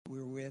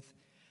with.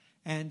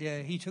 And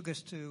he took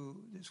us to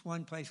this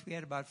one place. We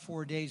had about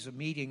 4 days of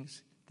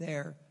meetings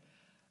there,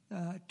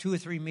 2 or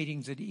 3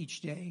 meetings at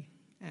each day.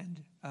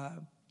 And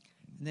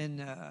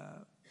then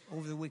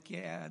over the week,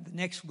 the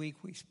next week,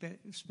 we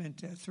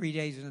spent 3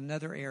 days in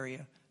another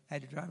area. I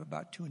had to drive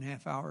about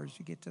 2.5 hours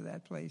to get to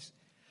that place.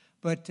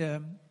 But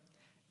in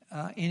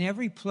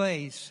every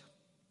place,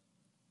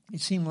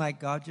 it seemed like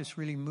God just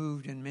really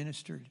moved and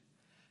ministered.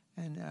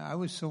 And I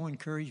was so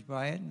encouraged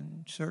by it,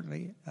 and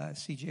certainly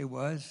CJ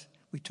was.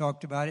 We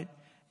talked about it.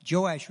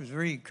 Joash was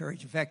very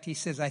encouraged. In fact, he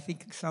says, I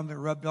think some of it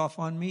rubbed off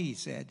on me, he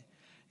said.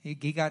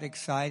 He got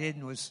excited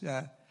and was,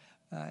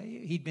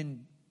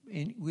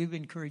 we've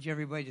encouraged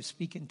everybody to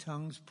speak in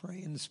tongues,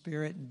 pray in the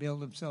Spirit, and build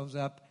themselves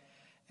up.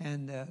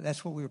 And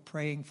that's what we were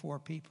praying for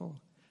people.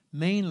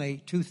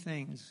 Mainly 2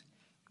 things,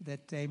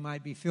 that they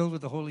might be filled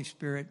with the Holy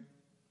Spirit.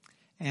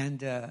 And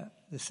the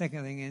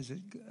second thing is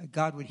that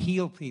God would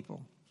heal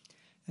people.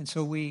 And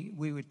so we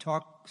would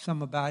talk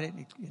some about it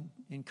and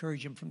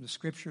encourage them from the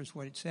Scriptures,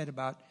 what it said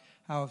about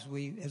how as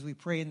we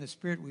pray in the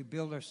Spirit, we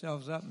build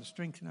ourselves up and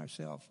strengthen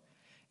ourselves.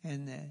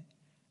 And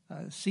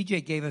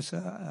CJ gave us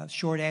a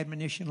short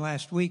admonition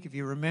last week, if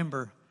you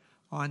remember,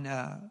 on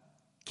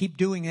keep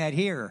doing that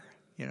here.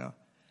 You know,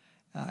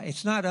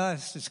 it's not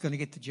us that's going to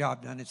get the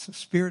job done. It's the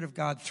Spirit of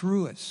God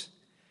through us,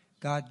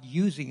 God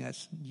using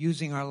us,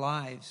 using our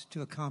lives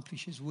to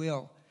accomplish His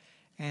will.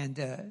 And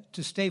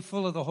to stay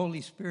full of the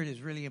Holy Spirit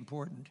is really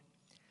important.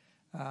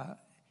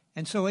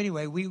 And so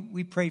anyway,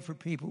 we prayed for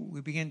people.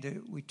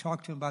 We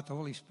talked to them about the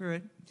Holy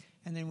Spirit,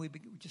 and then we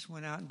just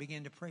went out and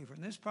began to pray for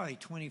them. There's probably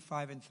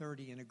 25 and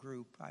 30 in a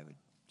group. I would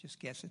just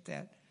guess at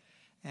that.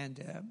 And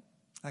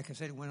like I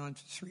said, it went on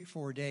for 3 or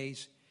 4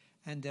 days.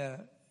 And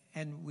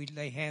we'd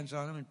lay hands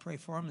on them and pray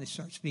for them. And they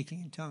start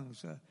speaking in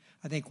tongues.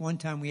 I think one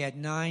time we had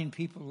 9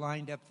 people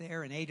lined up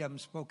there, and 8 of them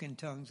spoke in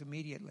tongues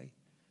immediately.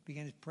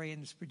 Began to pray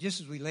in the Spirit.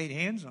 Just as we laid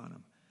hands on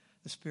them,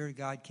 the Spirit of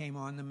God came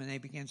on them, and they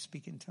began to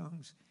speak in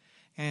tongues.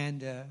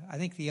 And I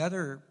think the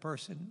other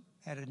person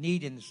had a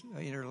need in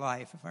her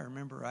life, if I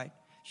remember right.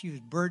 She was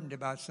burdened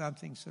about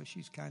something, so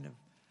she's kind of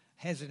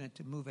hesitant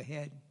to move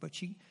ahead. But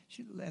she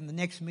in the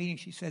next meeting,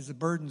 she says the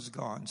burden's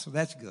gone, so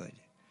that's good.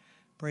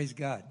 Praise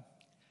God.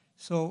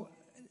 So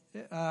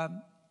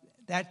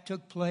that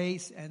took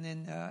place, and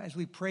then as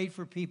we prayed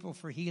for people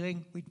for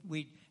healing,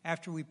 we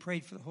after we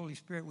prayed for the Holy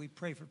Spirit, we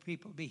pray for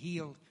people to be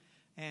healed,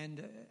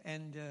 and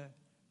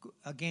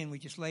again we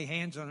just lay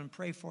hands on them,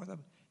 pray for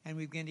them, and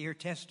we began to hear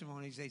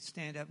testimonies. They'd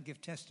stand up and give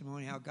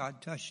testimony how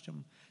God touched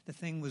them. The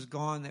thing was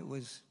gone that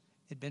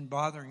had been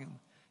bothering them,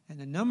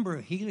 and a number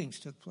of healings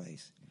took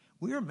place.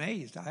 We were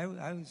amazed. I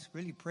was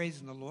really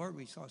praising the Lord.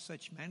 We saw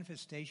such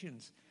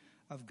manifestations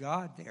of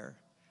God there.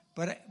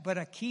 But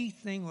a key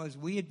thing was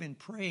we had been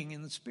praying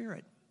in the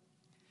Spirit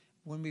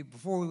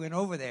before we went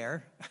over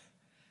there.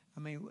 I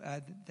mean,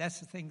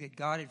 that's the thing that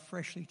God had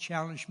freshly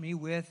challenged me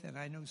with, and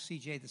I know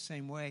CJ the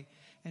same way.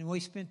 And we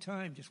spent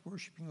time just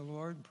worshiping the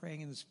Lord and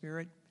praying in the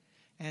Spirit.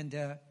 And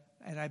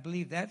I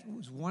believe that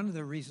was one of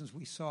the reasons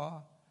we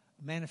saw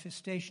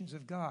manifestations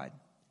of God.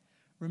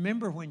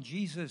 Remember when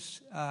Jesus,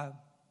 after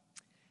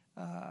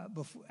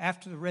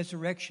the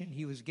resurrection,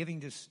 he was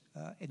giving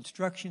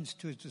instructions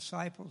to his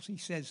disciples. He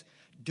says,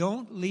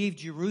 don't leave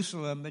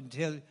Jerusalem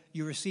until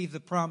you receive the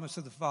promise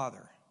of the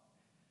Father.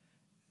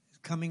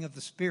 Coming of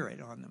the Spirit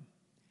on them.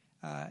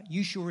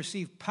 You shall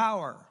receive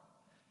power.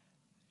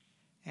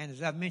 And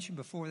as I've mentioned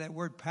before, that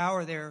word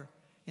power there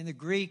in the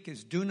Greek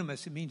is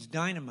dunamis. It means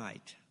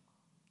dynamite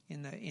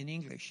in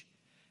English.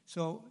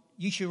 So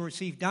you shall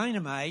receive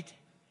dynamite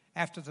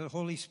after the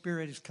Holy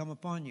Spirit has come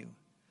upon you.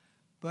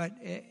 But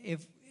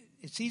if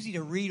it's easy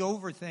to read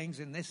over things,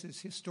 and this is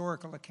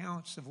historical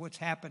accounts of what's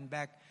happened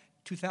back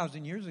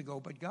 2,000 years ago,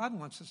 but God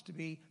wants us to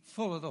be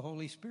full of the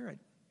Holy Spirit.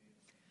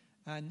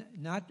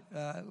 Not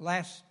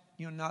last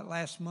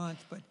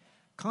month, but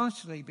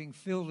constantly being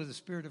filled with the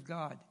Spirit of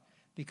God,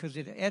 because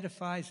it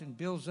edifies and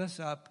builds us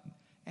up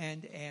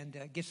and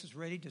gets us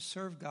ready to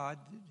serve God.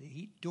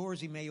 The doors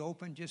He may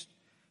open just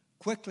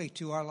quickly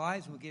to our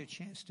lives, and we'll get a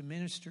chance to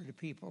minister to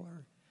people,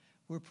 or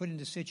we're put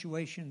into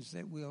situations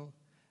that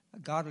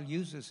God will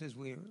use us as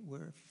we're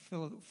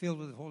filled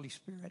with the Holy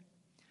Spirit.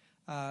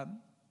 I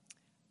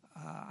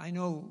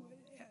know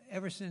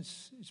ever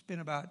since it's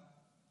been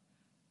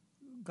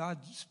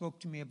God spoke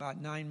to me about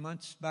 8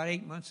 months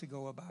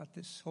ago about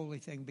this holy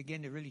thing,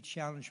 began to really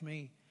challenge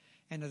me.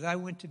 And as I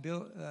went to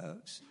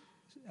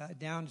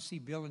down to see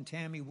Bill and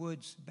Tammy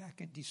Woods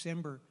back in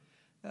December,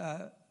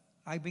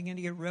 I began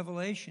to get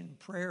revelation,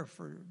 prayer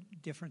for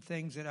different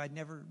things that I'd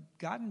never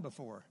gotten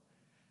before.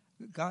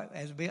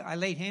 I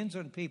laid hands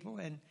on people,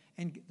 and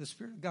the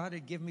Spirit of God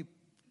had given me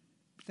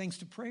things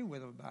to pray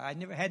with them about. I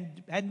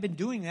hadn't been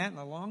doing that in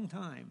a long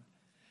time,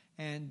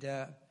 and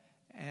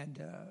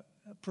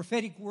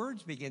prophetic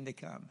words began to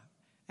come.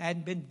 I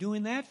hadn't been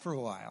doing that for a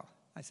while.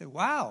 I said,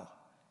 "Wow,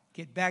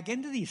 get back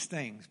into these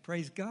things."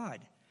 Praise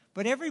God!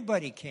 But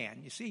everybody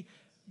can. You see,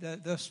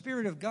 the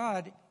Spirit of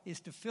God is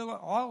to fill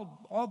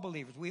all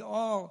believers. We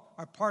all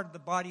are part of the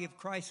body of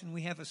Christ, and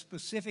we have a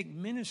specific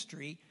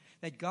ministry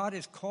that God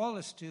has called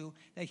us to,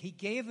 that he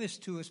gave us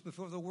to us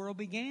before the world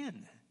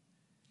began.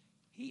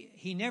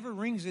 He never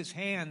wrings his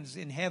hands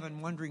in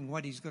heaven wondering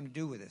what he's going to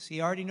do with us.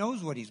 He already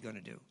knows what he's going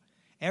to do.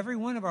 Every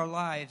one of our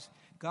lives,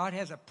 God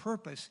has a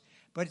purpose,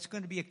 but it's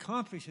going to be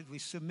accomplished as we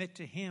submit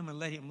to him and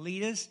let him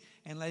lead us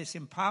and let us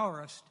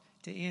empower us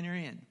to enter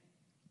in.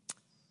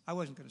 I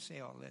wasn't going to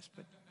say all this,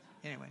 but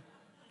anyway.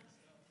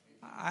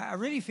 I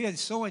really feel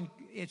it's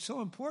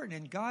so important,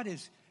 and God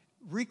is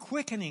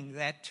requickening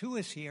that to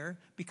us here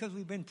because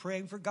we've been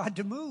praying for God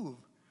to move.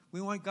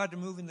 We want God to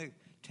move in the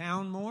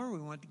town more. We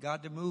want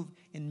God to move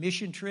in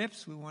mission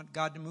trips. We want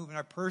God to move in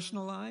our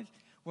personal lives.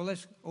 Well,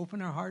 let's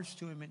open our hearts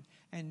to him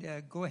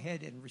and go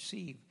ahead and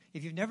receive.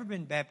 If you've never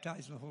been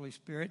baptized in the Holy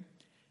Spirit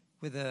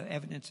with the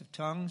evidence of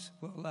tongues,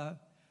 well,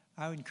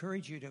 I would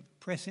encourage you to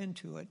press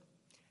into it.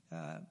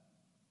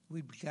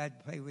 We'd be glad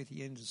to pray with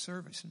you in the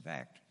service, in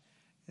fact,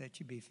 that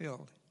you be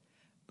filled.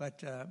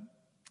 But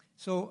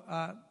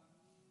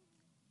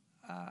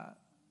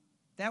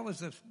that was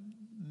the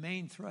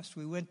main thrust.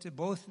 We went to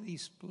both of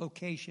these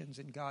locations,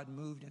 and God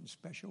moved in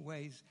special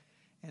ways.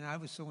 And I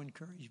was so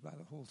encouraged by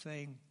the whole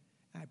thing.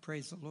 I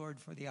praise the Lord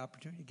for the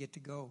opportunity to get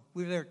to go.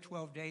 We were there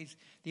 12 days.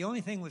 The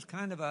only thing was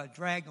kind of a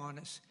drag on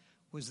us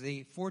was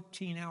the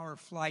 14-hour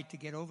flight to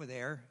get over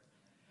there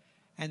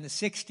and the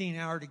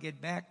 16-hour to get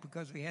back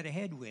because we had a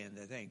headwind,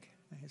 I think,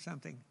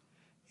 something.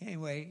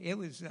 Anyway, it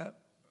was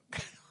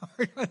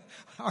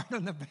hard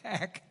on the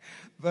back,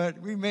 but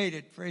we made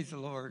it. Praise the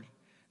Lord.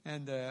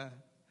 But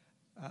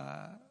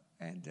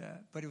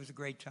it was a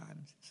great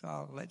time. So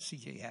I'll let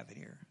CJ have it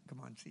here. Come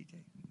on, CJ.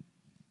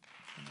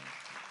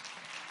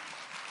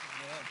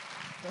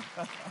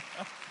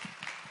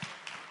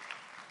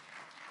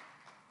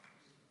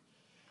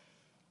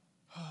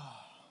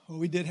 Well,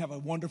 we did have a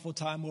wonderful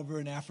time over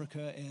in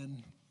Africa,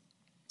 and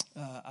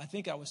I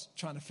think I was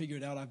trying to figure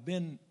it out. I've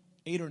been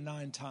 8 or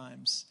 9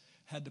 times,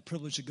 had the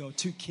privilege to go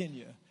to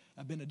Kenya.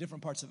 I've been to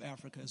different parts of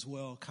Africa as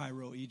well,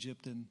 Cairo,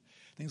 Egypt, and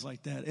things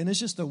like that. And it's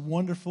just a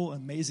wonderful,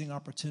 amazing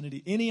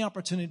opportunity. Any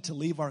opportunity to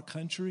leave our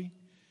country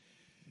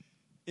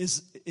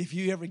is, if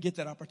you ever get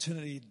that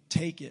opportunity,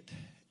 take it.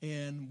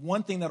 And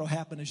one thing that will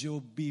happen is you'll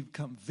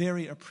become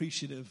very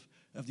appreciative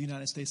of the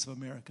United States of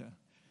America.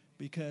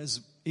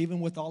 Because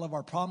even with all of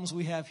our problems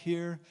we have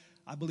here,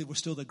 I believe we're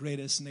still the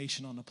greatest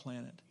nation on the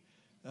planet.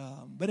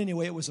 But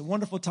anyway, it was a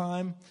wonderful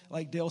time.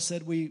 Like Dale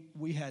said,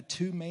 we had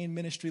 2 main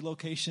ministry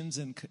locations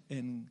in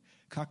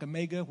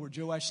Kakamega, where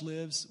Joash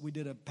lives. We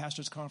did a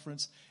pastor's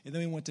conference. And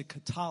then we went to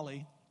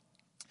Kitale,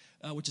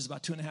 which is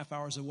about 2.5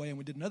 hours away, and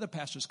we did another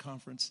pastor's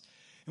conference.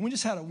 And we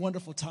just had a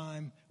wonderful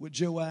time with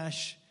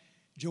Joash.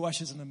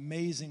 Joash is an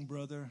amazing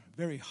brother,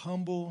 very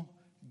humble,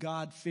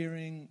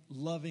 God-fearing,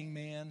 loving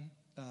man.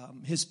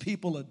 His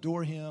people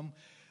adore him,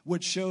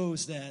 which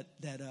shows that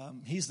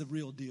he's the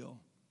real deal.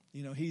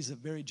 You know, he's a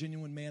very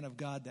genuine man of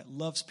God that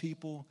loves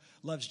people,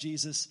 loves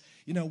Jesus.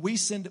 You know,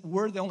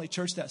 we're the only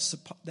church that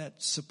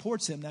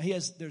supports him. Now,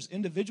 there's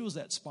individuals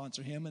that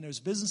sponsor him, and there's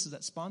businesses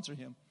that sponsor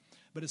him.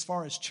 But as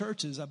far as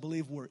churches, I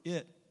believe we're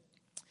it.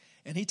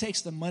 And he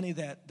takes the money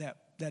that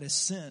is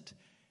sent,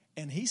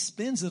 and he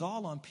spends it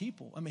all on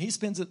people. I mean, he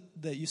spends it.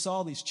 You saw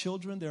all these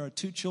children. There are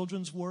 2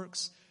 children's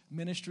works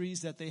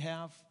ministries that they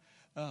have.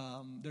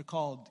 They're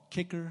called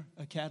Kicker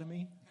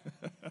Academy,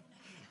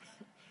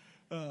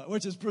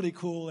 which is pretty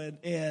cool.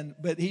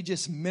 But he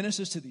just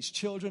ministers to these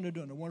children. They're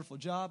doing a wonderful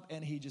job,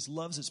 and he just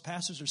loves his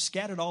pastors. They're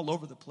scattered all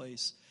over the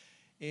place.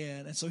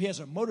 And so he has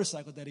a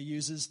motorcycle that he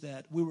uses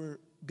that we were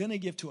going to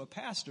give to a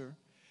pastor.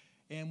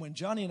 And when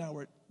Johnny and I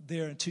were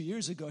there 2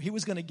 years ago, he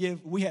was going to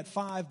give. We had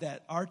 5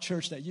 that our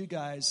church that you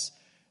guys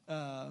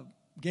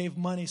gave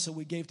money, so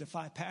we gave to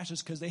 5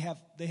 pastors because they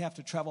have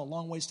to travel a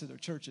long ways to their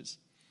churches.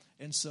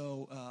 And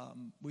so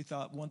we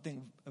thought one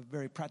thing, a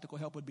very practical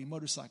help would be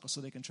motorcycles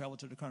so they can travel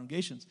to their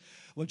congregations.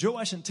 Well,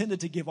 Joash intended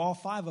to give all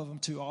 5 of them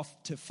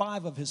to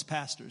 5 of his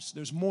pastors.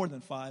 There's more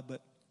than 5,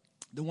 but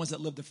the ones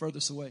that live the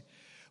furthest away.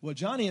 Well,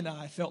 Johnny and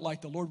I felt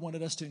like the Lord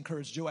wanted us to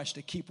encourage Joash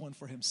to keep one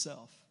for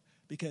himself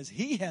because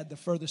he had the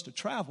furthest to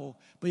travel,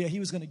 but yeah, he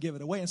was going to give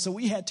it away. And so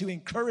we had to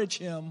encourage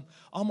him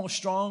almost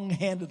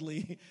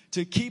strong-handedly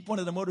to keep one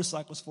of the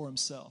motorcycles for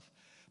himself.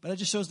 But that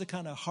just shows the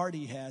kind of heart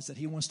he has, that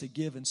he wants to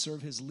give and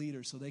serve his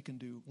leaders so they can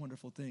do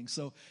wonderful things.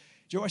 So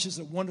Joash is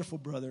a wonderful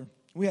brother.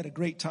 We had a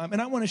great time.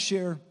 And I want to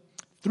share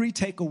 3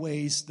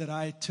 takeaways that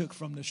I took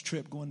from this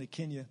trip going to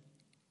Kenya.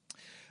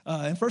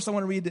 And first I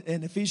want to read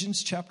in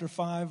Ephesians chapter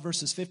 5,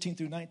 verses 15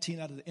 through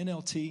 19 out of the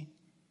NLT,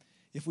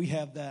 if we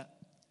have that.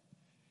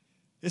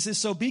 It says,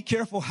 "So be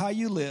careful how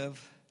you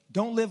live.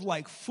 Don't live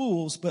like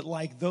fools, but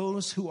like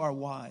those who are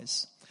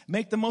wise.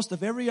 Make the most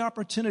of every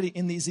opportunity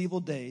in these evil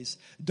days.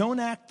 Don't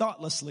act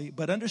thoughtlessly,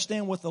 but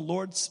understand what the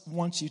Lord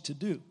wants you to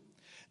do.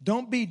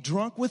 Don't be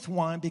drunk with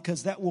wine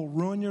because that will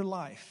ruin your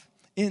life.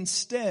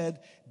 Instead,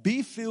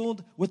 be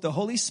filled with the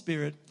Holy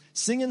Spirit,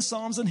 singing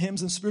psalms and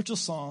hymns and spiritual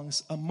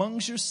songs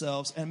amongst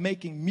yourselves and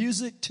making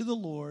music to the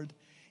Lord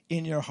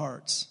in your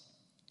hearts."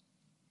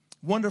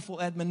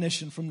 Wonderful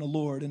admonition from the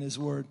Lord in his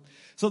word.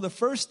 So the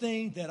first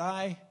thing that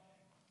I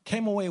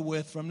came away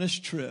with from this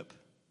trip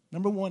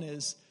Number one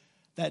is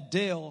that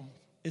Dale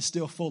is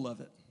still full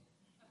of it.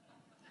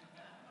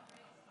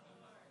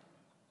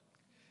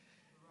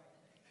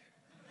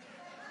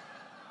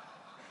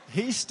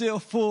 He's still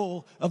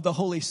full of the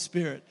Holy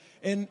Spirit.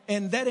 And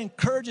that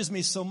encourages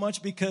me so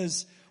much,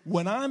 because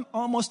when I'm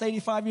almost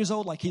 85 years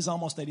old, like he's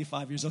almost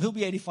 85 years old, he'll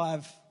be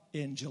 85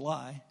 in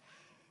July.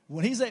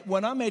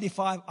 When I'm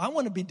 85, I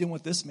want to be doing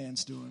what this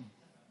man's doing.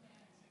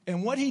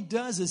 And what he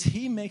does is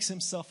he makes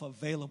himself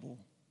available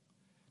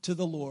to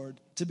the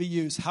Lord to be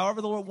used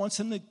however the Lord wants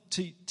him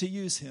to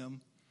use him.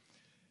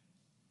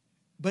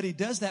 But he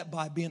does that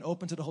by being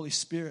open to the Holy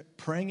Spirit,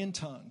 praying in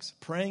tongues,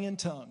 praying in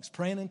tongues,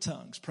 praying in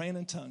tongues, praying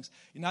in tongues.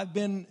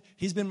 And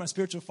he's been my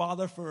spiritual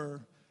father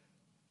for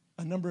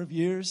a number of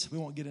years. We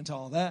won't get into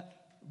all that.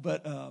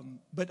 But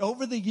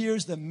over the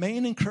years, the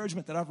main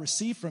encouragement that I've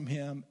received from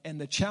him and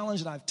the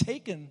challenge that I've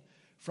taken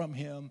from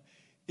him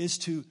is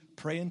to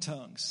pray in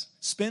tongues,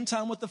 spend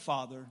time with the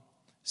Father,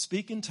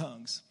 speak in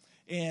tongues.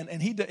 And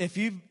if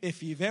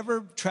you've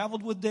ever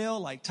traveled with Dale,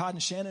 like Todd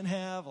and Shannon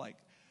have, like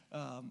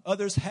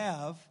others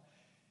have,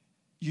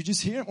 you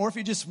just hear him. Or if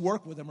you just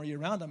work with him or you're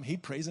around him, he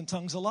prays in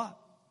tongues a lot.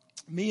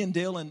 Me and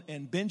Dale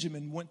and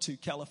Benjamin went to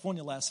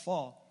California last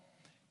fall.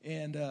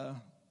 And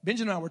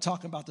Benjamin and I were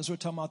talking about this. We were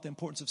talking about the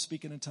importance of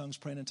speaking in tongues,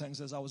 praying in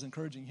tongues, as I was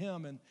encouraging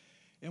him.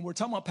 And we're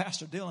talking about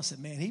Pastor Dale. I said,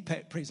 man, he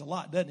prays a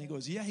lot, doesn't he? He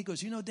goes, yeah. He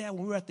goes, you know, Dad,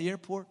 when we were at the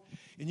airport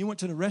and you went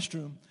to the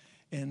restroom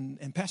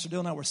and Pastor Dale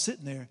and I were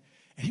sitting there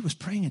and he was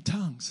praying in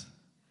tongues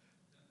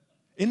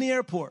in the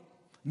airport.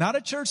 Not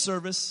a church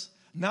service,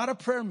 not a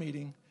prayer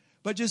meeting,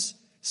 but just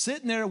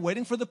sitting there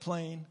waiting for the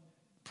plane,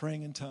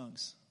 praying in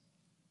tongues.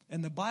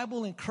 And the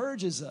Bible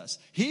encourages us.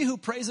 He who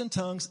prays in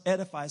tongues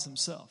edifies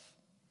himself.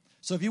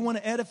 So if you want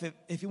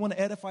to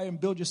edify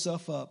and build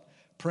yourself up,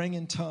 praying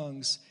in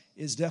tongues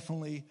is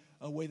definitely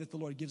a way that the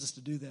Lord gives us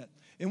to do that.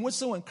 And what's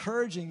so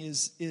encouraging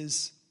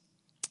is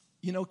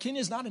you know, Kenya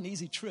is not an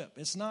easy trip.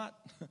 It's not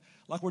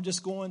like we're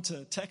just going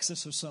to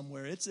Texas or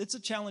somewhere. It's a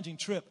challenging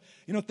trip.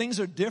 You know, things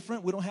are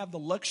different. We don't have the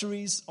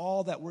luxuries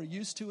all that we're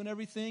used to and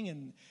everything,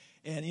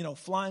 and you know,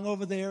 flying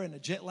over there and the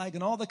jet lag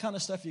and all the kind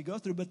of stuff you go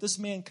through. But this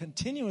man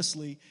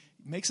continuously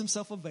makes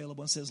himself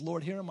available and says,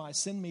 Lord, here am I.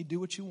 Send me. Do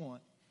what you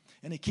want.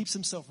 And he keeps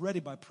himself ready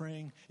by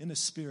praying in the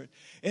Spirit.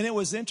 And it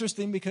was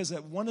interesting because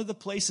at one of the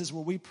places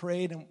where we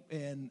prayed,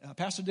 and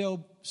Pastor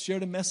Dale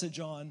shared a message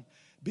on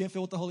being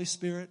filled with the Holy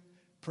Spirit,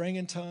 praying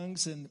in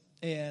tongues, and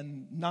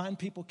 9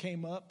 people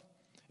came up.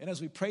 And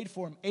as we prayed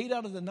for them, 8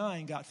 out of the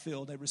 9 got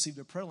filled. They received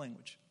their prayer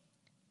language.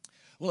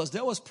 Well, as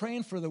Dale was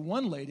praying for the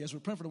one lady,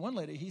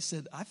 he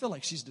said, I feel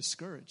like she's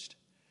discouraged.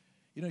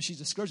 You know, she's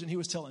discouraged. And he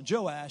was telling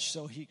Joash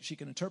so she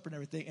can interpret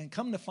everything. And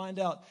come to find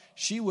out,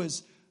 she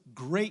was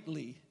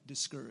greatly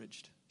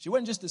discouraged. She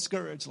wasn't just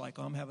discouraged like,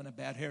 oh, I'm having a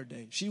bad hair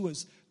day. She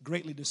was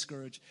greatly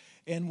discouraged.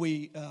 And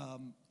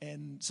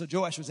so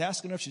Joash was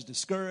asking her if she's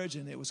discouraged,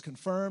 and it was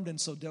confirmed. And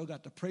so Dale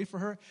got to pray for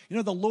her. You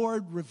know, the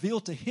Lord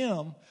revealed to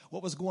him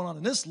what was going on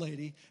in this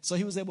lady, so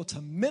he was able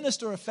to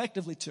minister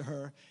effectively to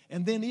her.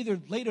 And then either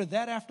later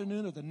that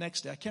afternoon or the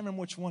next day, I can't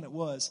remember which one it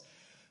was,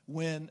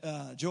 when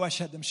Joash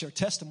had them share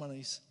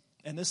testimonies.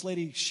 And this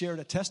lady shared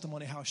a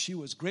testimony how she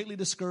was greatly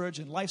discouraged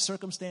in life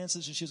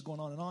circumstances, and she was going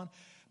on and on.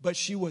 But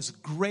she was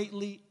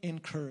greatly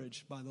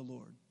encouraged by the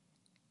Lord.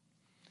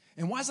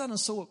 And why is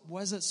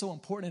it so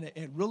important?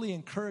 And it really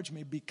encouraged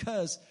me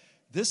because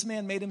this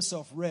man made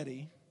himself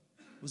ready,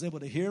 was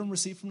able to hear and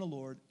receive from the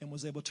Lord, and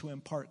was able to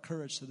impart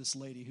courage to this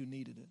lady who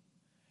needed it.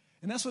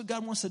 And that's what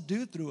God wants to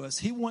do through us.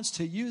 He wants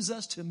to use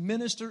us to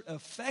minister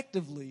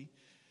effectively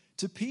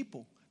to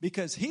people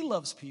because he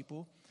loves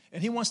people,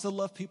 and he wants to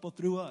love people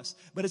through us.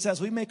 But it's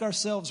as we make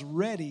ourselves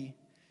ready,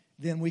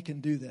 then we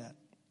can do that.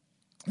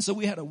 And so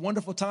we had a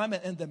wonderful time,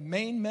 and the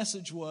main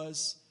message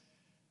was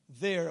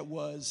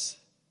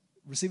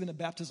receiving the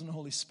baptism of the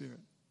Holy Spirit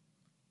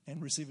and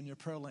receiving your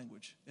prayer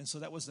language. And so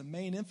that was the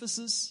main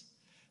emphasis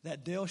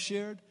that Dale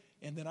shared,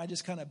 and then I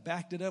just kind of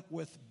backed it up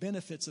with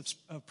benefits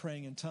of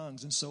praying in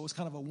tongues. And so it was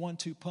kind of a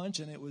 1-2 punch,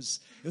 and it was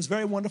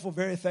very wonderful,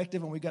 very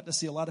effective, and we got to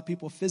see a lot of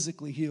people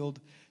physically healed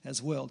as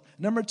well.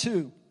 Number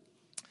 2,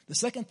 the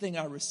second thing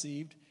I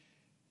received,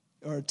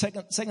 or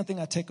second thing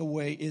I take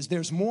away, is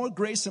there's more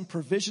grace and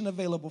provision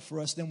available for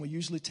us than we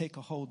usually take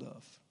a hold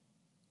of.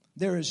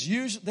 There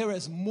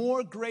is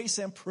more grace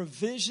and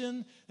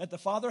provision that the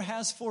Father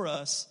has for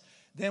us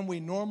than we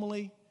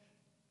normally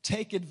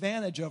take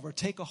advantage of or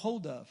take a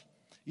hold of.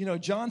 You know,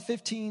 John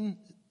 15,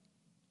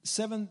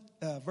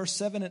 verse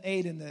 7 and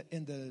 8 in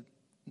the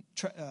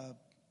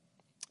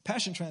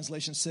Passion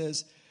Translation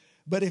says,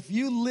 "But if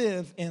you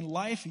live in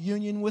life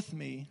union with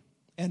me,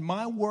 and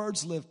my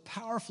words live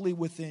powerfully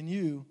within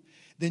you,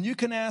 then you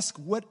can ask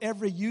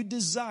whatever you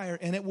desire,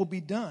 and it will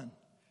be done.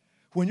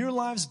 When your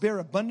lives bear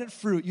abundant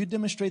fruit, you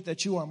demonstrate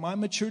that you are my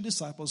mature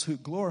disciples who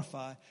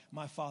glorify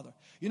my Father."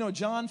 You know,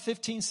 John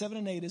 15, 7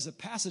 and 8 is a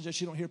passage that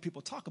you don't hear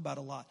people talk about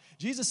a lot.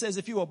 Jesus says,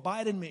 if you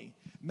abide in me,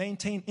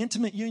 maintain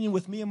intimate union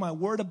with me, and my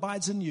word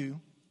abides in you,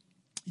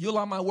 you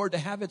allow my word to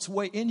have its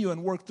way in you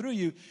and work through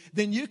you,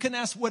 then you can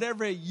ask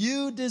whatever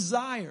you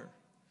desire,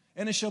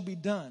 and it shall be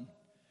done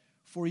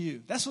for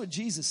you. That's what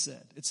Jesus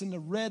said. It's in the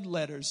red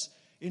letters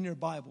in your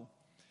Bible.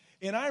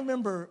 And I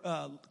remember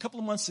a couple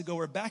of months ago,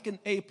 or back in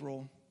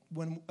April,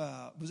 when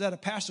I was at a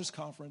pastor's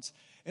conference,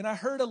 and I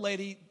heard a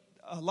lady,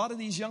 a lot of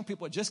these young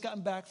people had just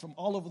gotten back from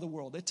all over the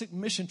world. They took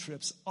mission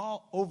trips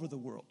all over the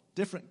world,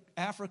 different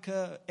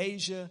Africa,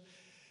 Asia,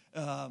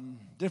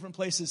 different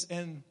places.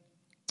 And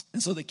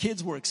so the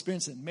kids were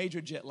experiencing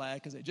major jet lag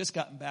because they'd just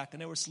gotten back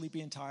and they were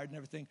sleepy and tired and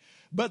everything.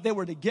 But they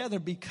were together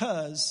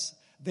because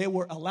they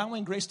were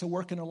allowing grace to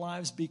work in their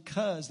lives,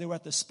 because they were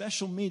at the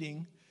special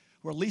meeting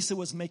where Lisa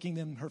was making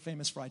them her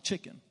famous fried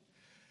chicken.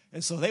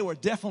 And so they were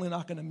definitely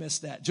not going to miss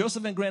that.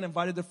 Joseph and Grant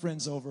invited their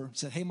friends over,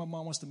 said, hey, my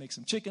mom wants to make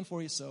some chicken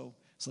for you. So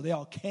they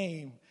all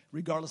came,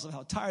 regardless of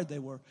how tired they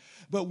were.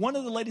 But one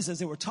of the ladies, as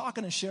they were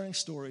talking and sharing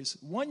stories,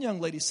 one young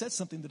lady said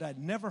something that I'd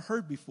never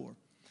heard before.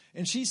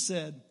 And she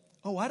said,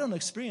 oh, I don't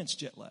experience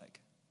jet lag.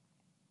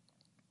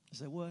 I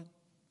said, what?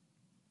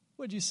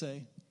 What'd you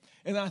say?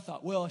 And I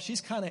thought, well, she's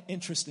kind of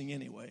interesting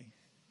anyway.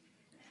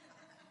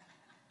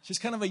 She's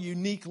kind of a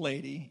unique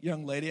lady,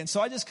 young lady. And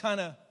so I just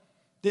kind of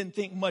didn't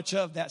think much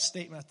of that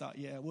statement. I thought,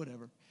 yeah,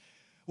 whatever.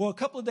 Well, a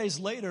couple of days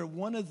later,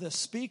 one of the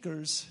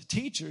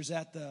teachers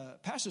at the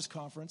pastor's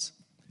conference,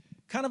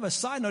 kind of a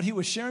side note, he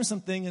was sharing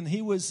something, and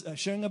he was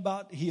sharing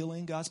about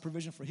healing, God's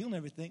provision for healing and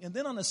everything. And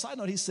then on a side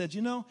note, he said,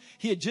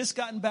 he had just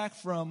gotten back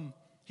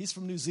he's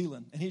from New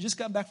Zealand, and he had just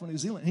gotten back from New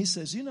Zealand. And he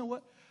says, you know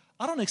what?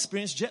 I don't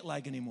experience jet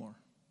lag anymore.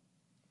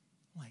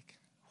 I'm like,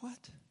 what?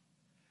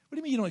 What do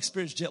you mean you don't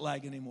experience jet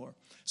lag anymore?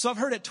 So I've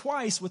heard it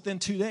twice within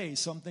 2 days.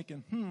 So I'm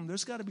thinking,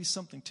 there's got to be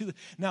something to it.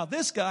 Now,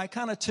 this guy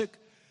kind of took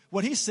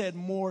what he said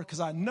more because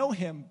I know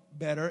him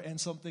better. And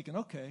so I'm thinking,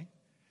 okay,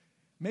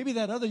 maybe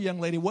that other young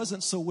lady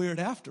wasn't so weird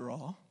after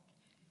all.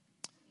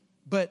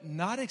 But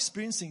not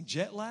experiencing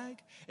jet lag.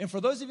 And for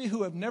those of you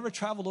who have never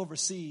traveled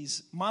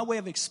overseas, my way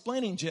of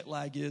explaining jet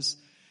lag is,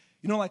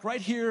 like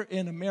right here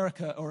in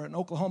America or in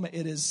Oklahoma,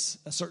 it is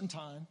a certain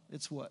time.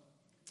 It's what?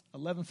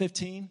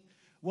 11:15.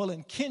 Well,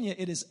 in Kenya,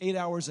 it is 8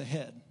 hours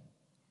ahead.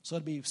 So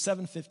it'd be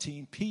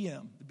 7:15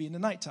 p.m. It'd be in the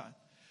nighttime.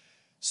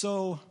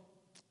 So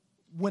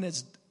when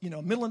it's,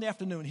 middle of the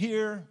afternoon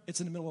here, it's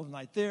in the middle of the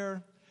night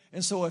there.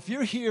 And so if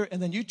you're here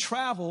and then you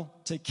travel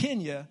to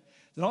Kenya,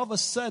 then all of a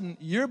sudden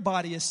your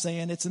body is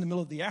saying it's in the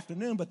middle of the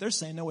afternoon, but they're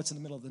saying, no, it's in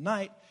the middle of the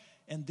night.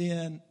 And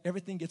then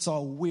everything gets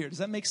all weird. Does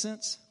that make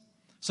sense?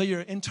 So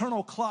your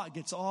internal clock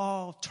gets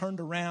all turned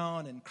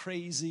around and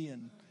crazy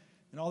and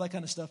all that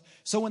kind of stuff.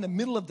 So in the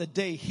middle of the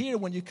day here,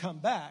 when you come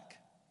back,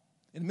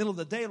 in the middle of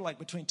the day, like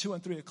between 2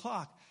 and 3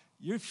 o'clock,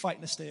 you're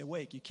fighting to stay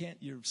awake.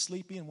 You're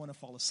sleepy and want to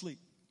fall asleep.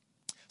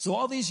 So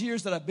all these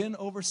years that I've been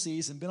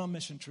overseas and been on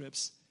mission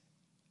trips,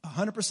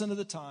 100% of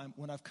the time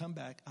when I've come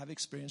back, I've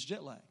experienced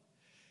jet lag.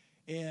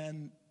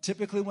 And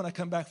typically when I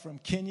come back from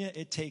Kenya,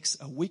 it takes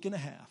a week and a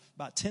half,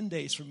 about 10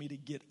 days for me to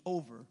get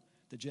over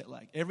the jet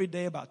lag. Every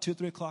day about 2 or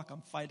 3 o'clock,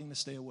 I'm fighting to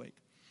stay awake.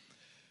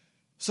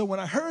 So when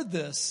I heard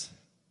these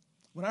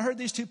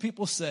two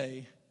people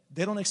say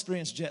they don't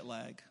experience jet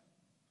lag,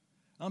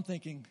 I'm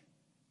thinking,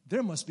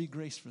 there must be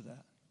grace for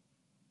that.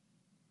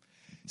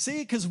 See,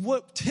 because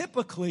what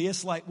typically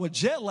it's like,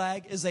 jet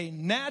lag is a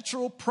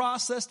natural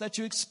process that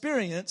you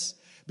experience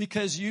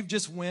because you've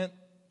just went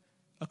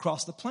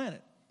across the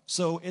planet.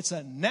 So it's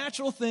a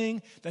natural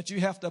thing that you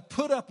have to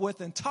put up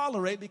with and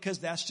tolerate because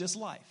that's just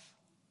life.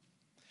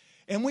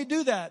 And we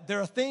do that. There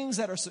are things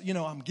that are,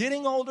 I'm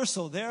getting older,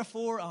 so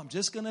therefore I'm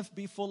just going to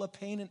be full of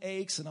pain and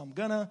aches, and I'm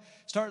going to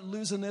start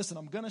losing this, and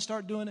I'm going to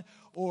start doing it,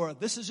 or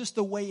this is just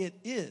the way it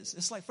is.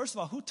 It's like, first of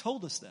all, who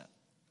told us that?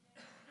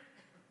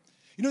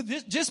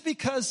 Just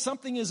because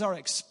something is our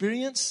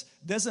experience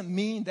doesn't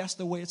mean that's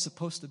the way it's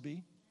supposed to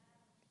be.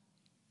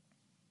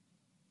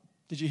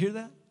 Did you hear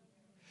that?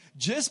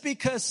 Just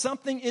because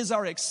something is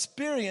our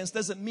experience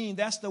doesn't mean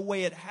that's the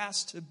way it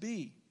has to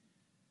be.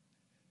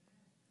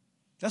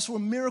 That's where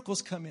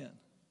miracles come in.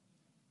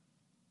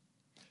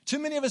 Too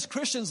many of us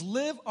Christians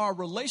live our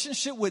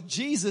relationship with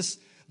Jesus,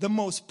 the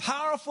most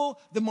powerful,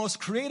 the most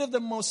creative, the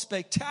most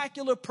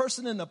spectacular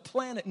person in the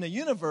planet, in the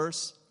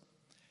universe,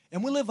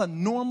 and we live a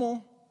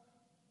normal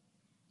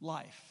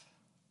life.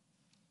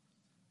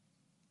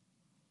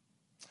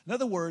 In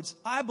other words,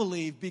 I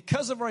believe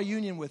because of our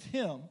union with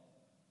Him,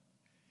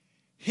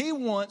 He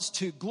wants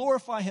to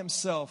glorify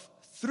Himself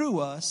through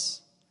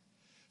us.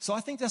 So I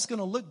think that's going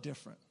to look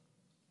different.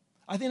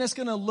 I think that's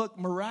going to look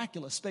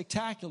miraculous,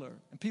 spectacular.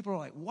 And people are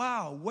like,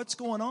 wow, what's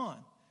going on,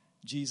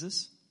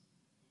 Jesus?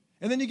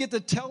 And then you get to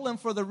tell them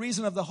for the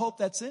reason of the hope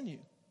that's in you.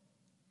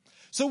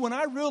 So when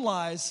I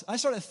realized, I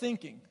started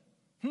thinking,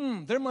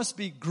 there must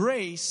be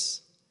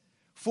grace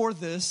for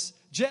this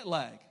jet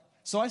lag.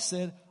 So I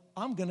said,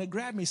 I'm going to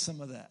grab me some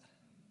of that.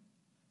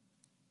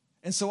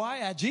 And so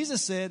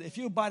Jesus said, if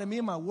you abide in me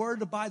and my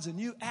word abides in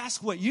you,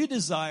 ask what you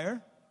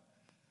desire.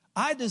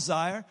 I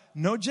desire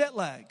no jet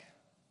lag.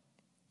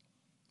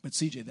 But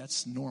CJ,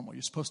 that's normal.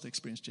 You're supposed to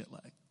experience jet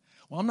lag.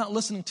 Well, I'm not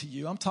listening to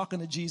you. I'm talking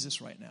to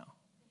Jesus right now.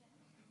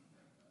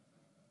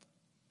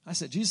 I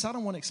said, Jesus, I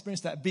don't want to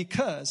experience that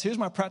because, here's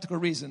my practical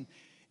reason,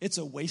 it's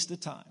a waste of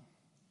time.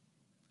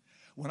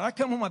 When I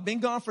come home, I've been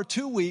gone for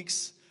 2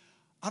 weeks.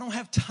 I don't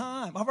have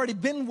time. I've already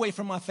been away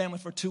from my family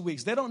for 2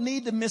 weeks. They don't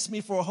need to miss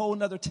me for a whole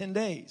another 10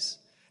 days.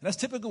 And that's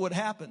typically what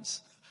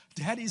happens.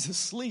 Daddy's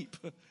asleep.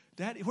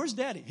 Daddy, where's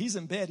Daddy? He's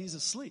in bed. He's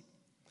asleep.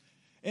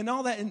 And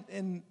all that,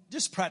 and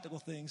just practical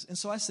things. And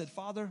so I said,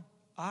 Father,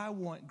 I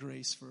want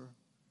grace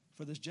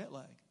for this jet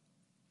lag.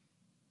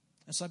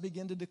 And so I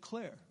began to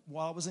declare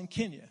while I was in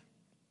Kenya,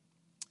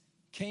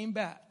 came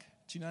back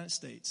to the United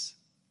States,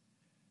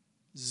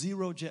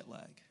 0 jet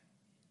lag.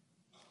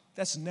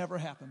 That's never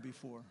happened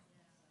before.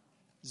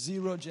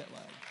 0 jet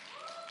lag.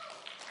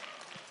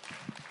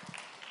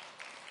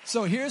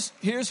 So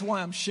here's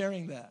why I'm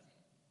sharing that.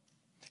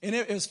 And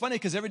it was funny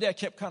because every day I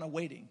kept kind of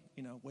waiting.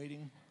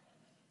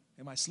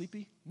 Am I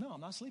sleepy? No,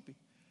 I'm not sleepy.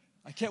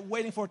 I kept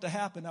waiting for it to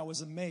happen. I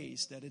was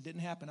amazed that it didn't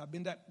happen. I've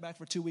been back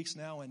for 2 weeks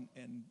now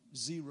and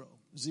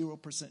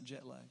 0%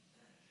 jet lag.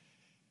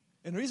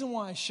 And the reason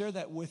why I share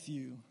that with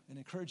you and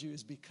encourage you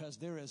is because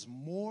there is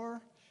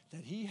more that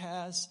he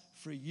has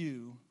for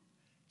you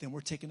than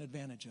we're taking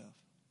advantage of.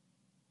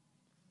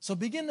 So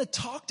begin to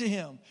talk to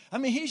him. I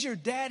mean, he's your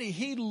daddy.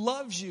 He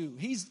loves you.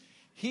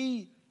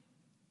 He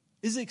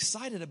is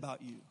excited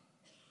about you.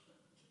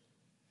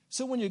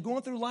 So when you're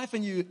going through life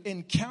and you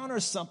encounter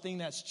something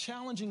that's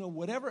challenging or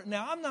whatever,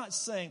 now I'm not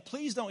saying,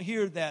 please don't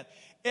hear that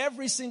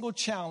every single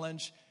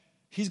challenge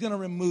he's going to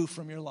remove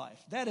from your life.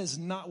 That is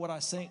not what I'm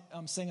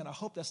saying, and I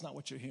hope that's not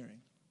what you're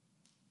hearing.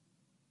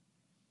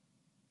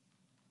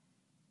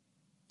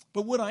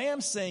 But what I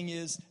am saying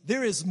is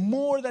there is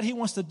more that he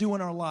wants to do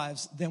in our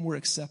lives than we're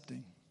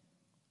accepting.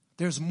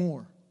 There's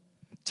more.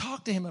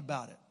 Talk to him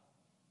about it.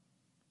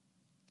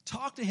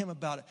 Talk to him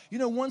about it.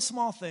 One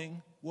small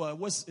thing, well, it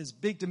was as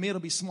big to me,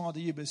 it'll be small to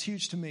you, but it's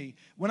huge to me.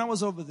 When I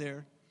was over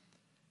there,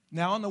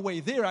 now on the way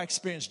there, I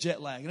experienced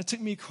jet lag. And it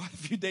took me quite a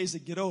few days to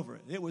get over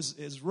it. It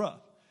was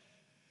rough.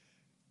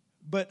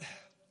 But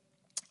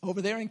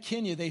over there in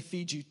Kenya, they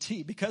feed you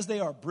tea. Because they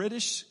are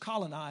British,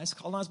 colonized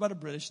by the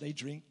British, they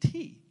drink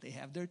tea. They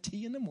have their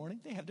tea in the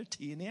morning. They have their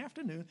tea in the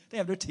afternoon. They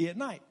have their tea at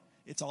night.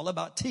 It's all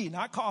about tea,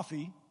 not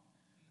coffee,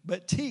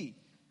 but tea.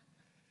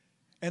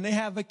 And they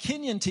have a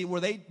Kenyan tea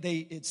where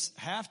it's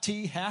half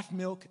tea, half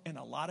milk, and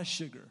a lot of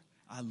sugar.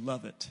 I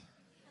love it.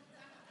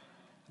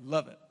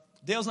 Love it.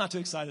 Dale's not too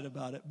excited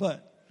about it,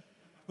 but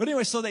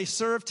anyway, so they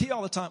serve tea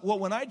all the time. Well,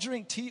 when I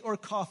drink tea or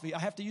coffee, I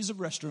have to use the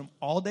restroom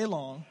all day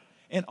long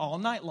and all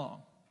night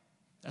long.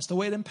 That's the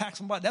way it impacts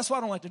my body. That's why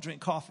I don't like to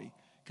drink coffee,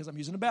 because I'm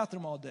using the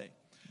bathroom all day.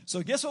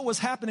 So guess what was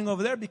happening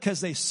over there?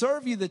 Because they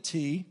serve you the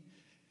tea,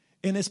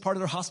 and it's part of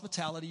their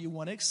hospitality. You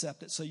want to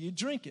accept it, so you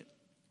drink it.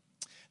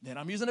 Then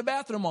I'm using the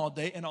bathroom all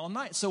day and all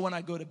night. So when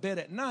I go to bed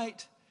at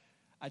night,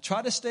 I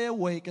try to stay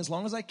awake as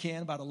long as I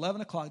can, about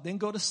 11 o'clock, then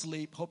go to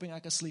sleep, hoping I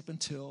can sleep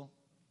until,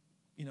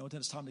 then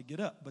it's time to get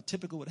up. But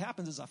typically what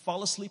happens is I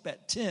fall asleep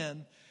at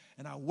 10,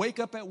 and I wake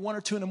up at 1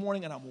 or 2 in the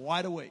morning, and I'm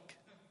wide awake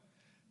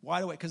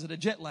because of the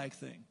jet lag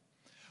thing.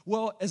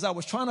 Well, as I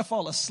was trying to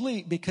fall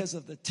asleep because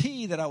of the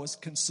tea that I was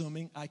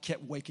consuming, I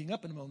kept waking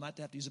up in the middle of the night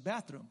to have to use the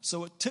bathroom.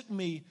 So it took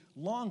me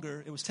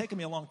longer. It was taking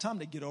me a long time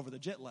to get over the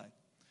jet lag.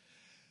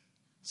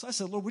 So I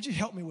said, Lord, would you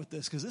help me with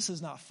this? Because this is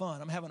not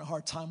fun. I'm having a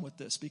hard time with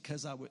this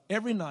because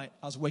every night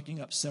I was waking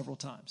up several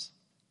times.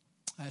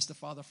 I asked the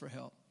Father for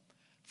help.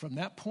 From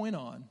that point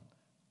on,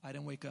 I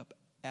didn't wake up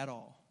at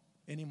all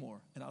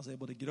anymore. And I was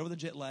able to get over the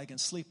jet lag and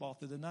sleep all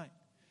through the night.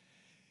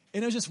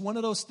 And it was just one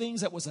of those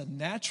things that was a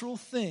natural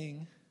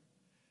thing,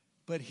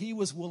 but he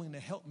was willing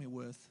to help me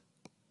with.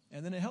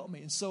 And then it helped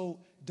me. And so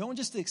don't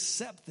just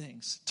accept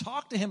things.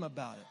 Talk to him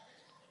about it.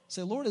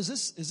 Say, Lord, is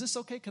this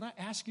okay? Can I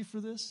ask you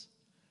for this?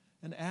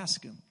 And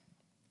ask him.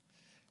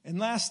 And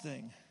last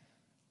thing.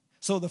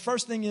 So the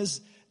first thing is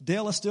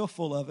Dale is still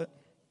full of it.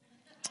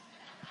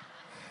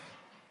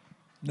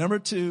 Number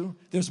 2,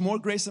 there's more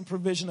grace and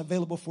provision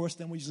available for us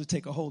than we usually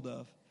take a hold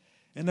of.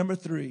 And number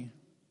 3,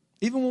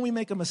 even when we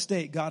make a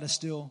mistake, God is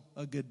still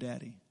a good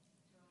daddy.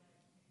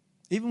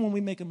 Even when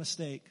we make a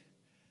mistake,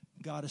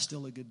 God is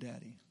still a good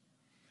daddy.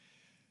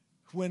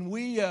 When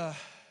we,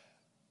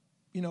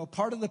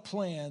 part of the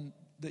plan,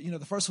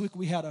 the first week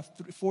we had a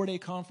 4-day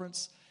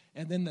conference.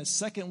 And then the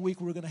second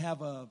week, we were going to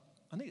have a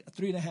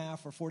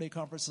 3.5 or 4-day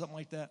conference, something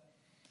like that.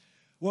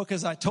 Well,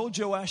 because I told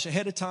Joash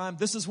ahead of time,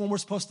 this is when we're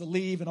supposed to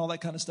leave and all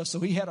that kind of stuff.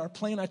 So he had our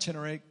plane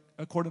itinerary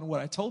according to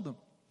what I told him.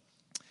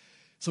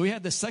 So we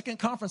had the second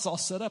conference all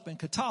set up in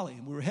Kitale,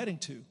 and we were heading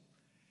to.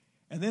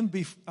 And then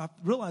I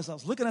realized I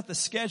was looking at the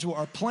schedule,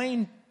 our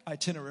plane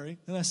itinerary,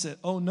 and I said,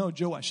 oh, no,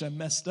 Joash, I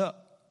messed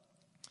up.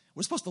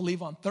 We're supposed to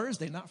leave on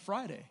Thursday, not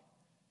Friday.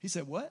 He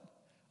said, what?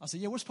 I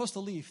said, yeah, we're supposed to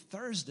leave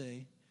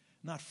Thursday,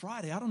 not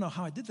Friday. I don't know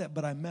how I did that,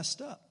 but I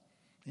messed up.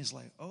 He's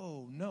like,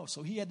 oh, no.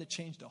 So he had to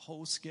change the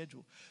whole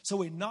schedule. So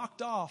we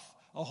knocked off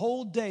a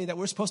whole day that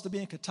we're supposed to be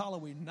in Kitale.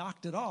 We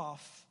knocked it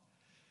off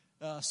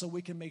so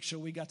we can make sure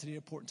we got to the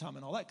airport in time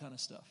and all that kind of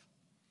stuff,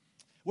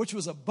 which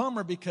was a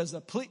bummer because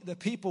the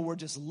people were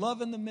just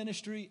loving the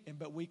ministry,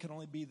 but we could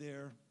only be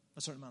there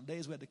a certain amount of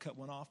days. We had to cut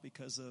one off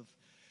because of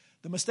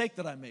the mistake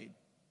that I made.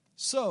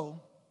 So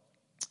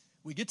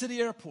we get to the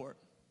airport.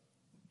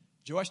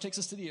 Joash takes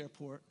us to the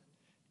airport.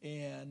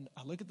 And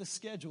I look at the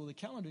schedule, the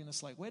calendar, and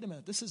it's like, wait a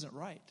minute, this isn't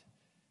right.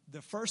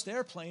 The first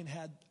airplane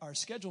had our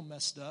schedule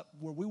messed up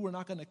where we were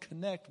not going to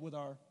connect with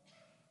our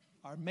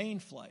main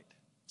flight.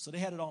 So they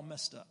had it all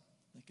messed up.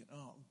 Thinking,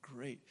 oh,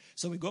 great.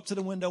 So we go up to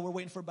the window. We're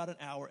waiting for about an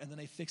hour, and then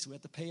they fix it. We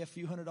have to pay a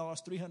few $100,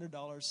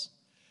 $300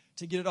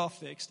 to get it all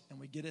fixed, and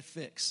we get it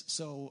fixed.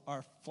 So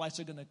our flights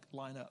are going to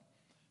line up.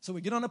 So we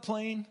get on a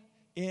plane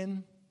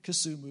in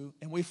Kisumu,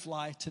 and we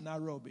fly to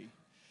Nairobi.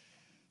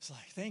 It's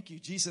like, thank you,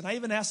 Jesus. And I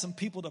even asked some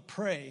people to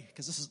pray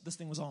because this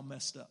thing was all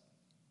messed up.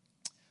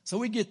 So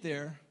we get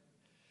there.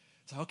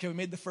 So, okay, we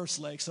made the first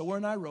leg. So we're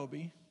in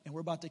Nairobi, and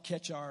we're about to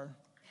catch our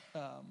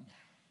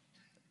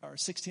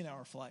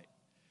 16-hour flight.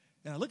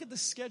 And I look at the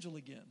schedule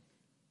again,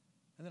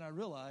 and then I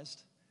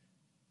realized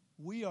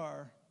we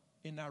are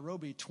in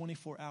Nairobi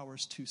 24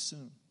 hours too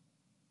soon.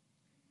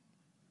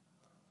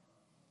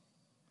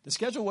 The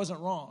schedule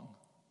wasn't wrong.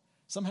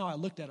 Somehow I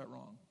looked at it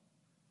wrong.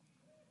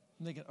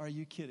 I'm thinking, are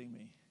you kidding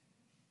me?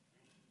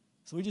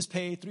 So we just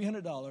paid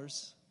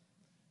 $300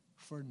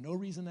 for no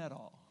reason at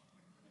all.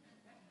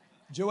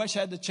 Joash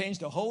had to change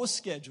the whole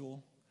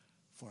schedule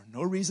for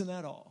no reason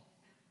at all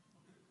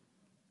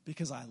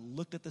because I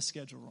looked at the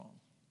schedule wrong.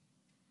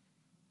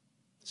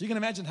 So you can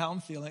imagine how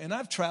I'm feeling. And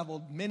I've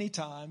traveled many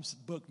times,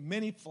 booked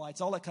many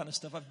flights, all that kind of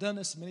stuff. I've done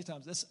this many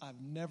times. I've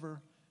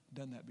never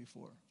done that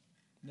before.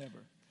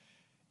 Never.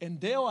 And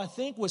Dale, I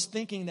think, was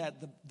thinking that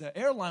the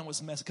airline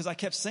was messed because I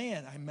kept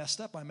saying, I messed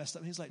up. And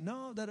he's like,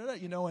 no,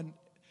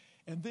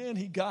 and then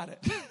he got it.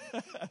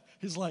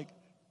 He's like,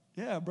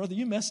 yeah, brother,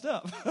 you messed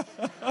up.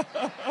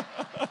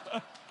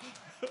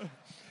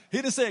 He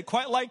didn't say it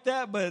quite like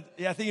that, but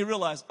yeah, I think he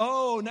realized,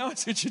 oh, now I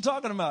see what you're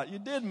talking about. You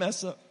did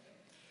mess up.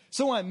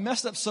 So I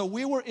messed up. So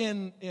we were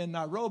in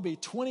Nairobi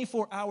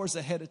 24 hours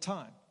ahead of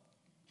time.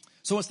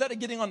 So instead of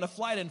getting on the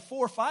flight in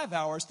 4 or 5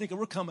 hours, thinking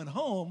we're coming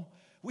home,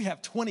 we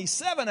have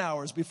 27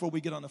 hours before we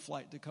get on the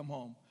flight to come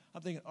home.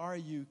 I'm thinking, are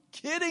you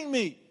kidding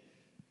me?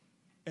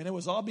 And it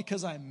was all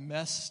because I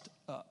messed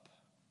up.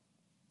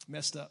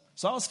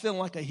 So I was feeling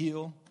like a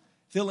heel,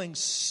 feeling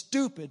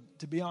stupid,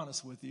 to be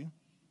honest with you.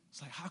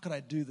 It's like, how could I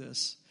do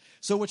this?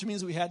 So which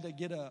means we had to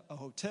get a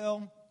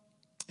hotel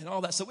and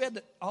all that. So we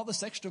had all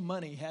this extra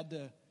money had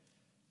to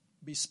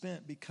be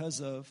spent because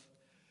of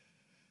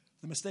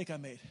the mistake I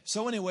made.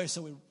 So anyway,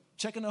 so we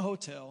check in a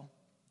hotel,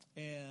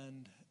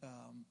 and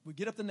we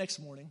get up the next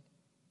morning,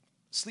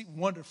 sleep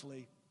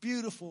wonderfully,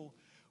 beautiful,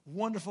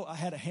 wonderful. I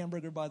had a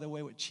hamburger, by the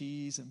way, with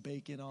cheese and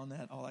bacon on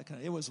that, all that kind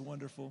of. It was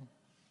wonderful,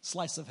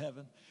 slice of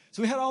heaven.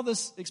 So we had all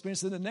this experience.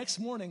 Then the next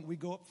morning, we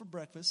go up for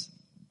breakfast,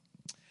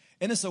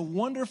 and it's a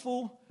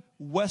wonderful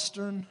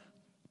Western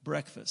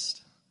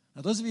breakfast.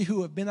 Now, those of you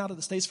who have been out of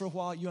the States for a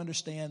while, you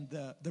understand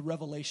the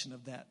revelation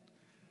of that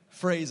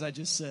phrase I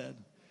just said.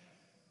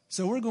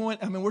 So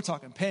we're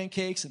talking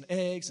pancakes and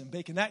eggs and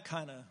bacon, that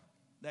kind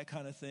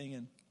of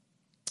thing.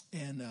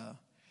 And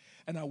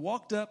I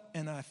walked up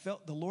and I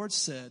felt the Lord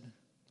said,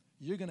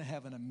 you're going to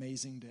have an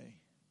amazing day.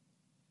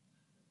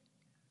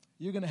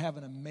 You're going to have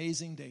an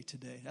amazing day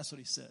today. That's what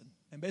he said.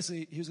 And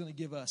basically, he was going to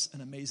give us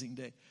an amazing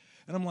day.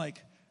 And I'm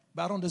like,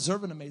 but I don't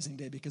deserve an amazing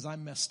day because I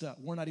messed up.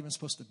 We're not even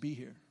supposed to be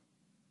here.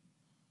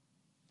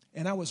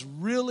 And I was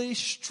really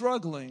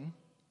struggling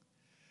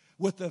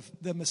with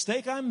the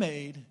mistake I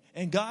made,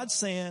 and God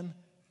saying,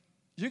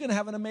 you're going to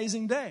have an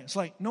amazing day. It's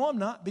like, no, I'm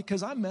not,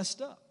 because I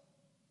messed up.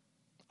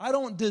 I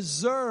don't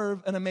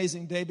deserve an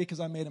amazing day because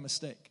I made a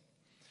mistake.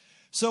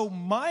 So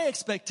my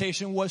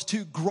expectation was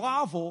to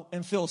grovel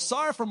and feel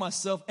sorry for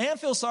myself and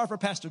feel sorry for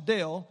Pastor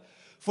Dale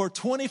for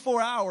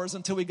 24 hours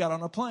until we got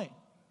on our plane.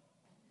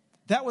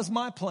 That was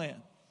my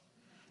plan.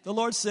 The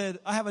Lord said,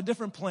 I have a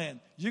different plan.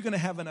 You're going to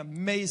have an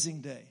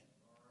amazing day.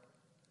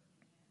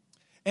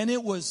 And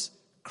it was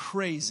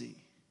crazy.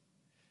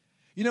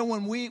 You know,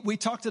 when we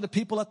talked to the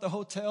people at the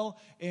hotel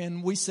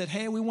and we said,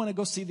 hey, we want to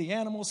go see the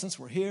animals since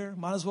we're here.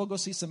 Might as well go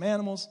see some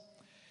animals.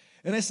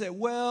 And they said,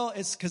 well,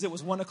 it's because it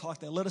was 1 o'clock.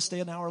 They let us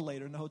stay an hour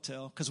later in the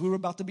hotel because we were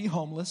about to be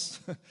homeless.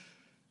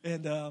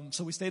 And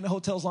so we stayed in the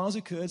hotel as long as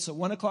we could. So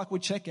 1 o'clock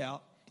we'd check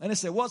out. And they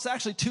said, well, it's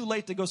actually too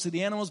late to go see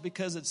the animals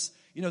because it's,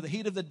 the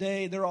heat of the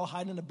day. They're all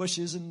hiding in the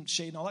bushes and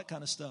shade and all that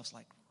kind of stuff. It's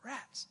like,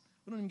 rats.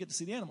 We don't even get to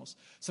see the animals.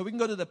 So we can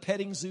go to the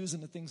petting zoos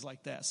and the things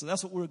like that. So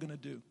that's what we're going to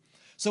do.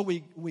 So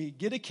we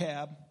get a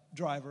cab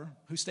driver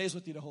who stays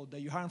with you the whole day.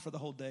 You hire him for the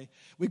whole day.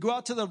 We go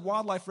out to the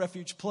wildlife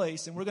refuge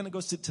place, and we're going to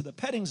go sit to the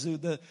petting zoo,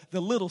 the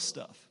little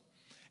stuff.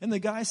 And the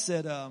guy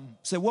said,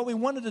 well, we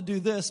wanted to do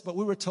this, but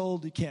we were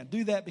told you can't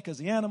do that because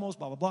the animals,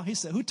 blah, blah, blah. He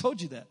said, who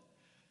told you that?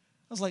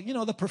 I was like,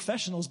 the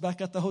professionals back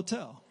at the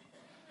hotel.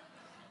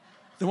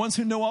 The ones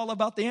who know all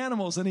about the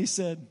animals. And he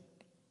said,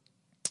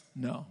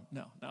 no.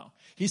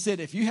 He said,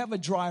 if you have a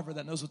driver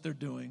that knows what they're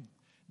doing,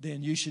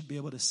 then you should be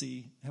able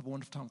to have a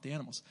wonderful time with the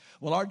animals.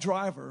 Well, our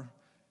driver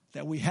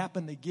that we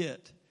happened to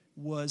get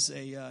was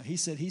he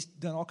said he's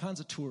done all kinds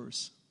of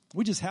tours.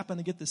 We just happened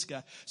to get this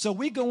guy. So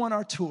we go on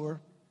our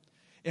tour,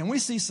 and we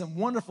see some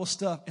wonderful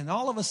stuff. And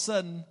all of a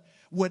sudden,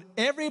 what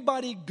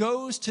everybody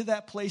goes to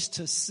that place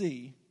to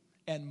see,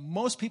 and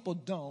most people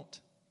don't,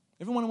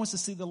 everyone wants to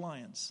see the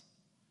lions.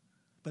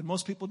 but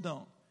most people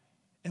don't.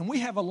 And we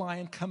have a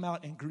lion come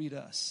out and greet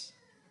us.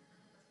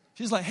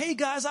 She's like, hey,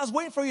 guys, I was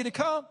waiting for you to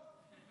come.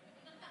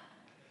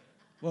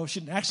 Well, she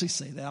didn't actually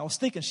say that. I was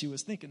thinking she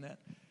was thinking that.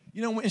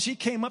 You know, when she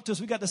came up to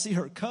us, we got to see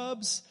her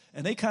cubs,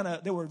 and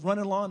they were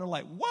running along, and they're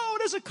like, whoa,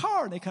 there's a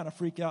car. And they kind of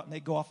freak out, and they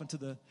go off into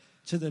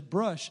the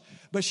brush.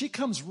 But she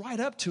comes right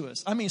up to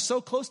us. I mean,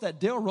 so close that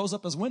Dale rolls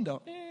up his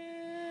window.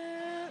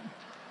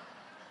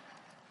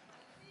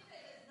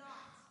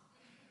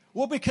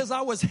 Well, because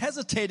I was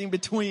hesitating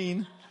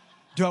between,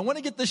 do I want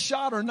to get this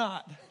shot or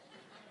not?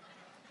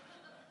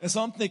 And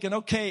so I'm thinking,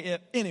 okay,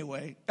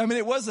 anyway. I mean,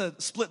 it was a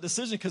split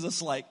decision because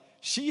it's like,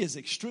 she is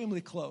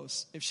extremely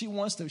close. If she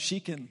wants to, she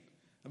can.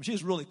 I mean,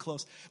 she's really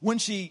close. When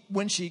she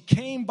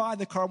came by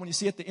the car, when you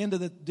see at the end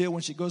of the deal,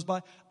 when she goes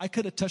by, I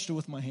could have touched her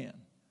with my hand.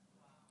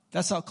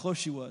 That's how close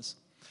she was.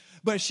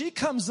 But she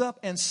comes up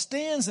and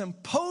stands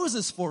and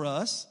poses for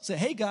us. Say,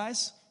 hey,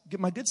 guys, get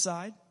my good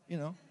side, you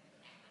know.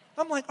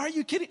 I'm like, are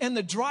you kidding? And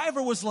the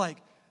driver was like,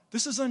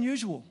 this is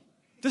unusual.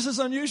 This is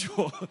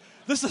unusual.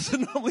 This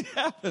doesn't normally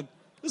happen.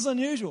 This is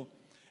unusual.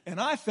 And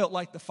I felt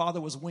like the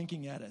Father was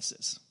winking at us,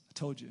 as I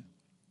told you.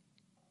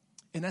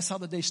 And that's how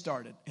the day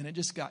started. And it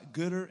just got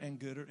gooder and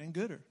gooder and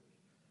gooder.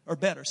 Or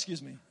better,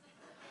 excuse me.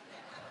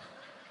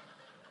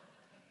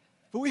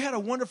 But we had a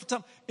wonderful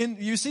time. And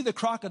you see the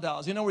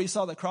crocodiles. You know where you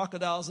saw the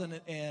crocodiles?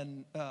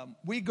 And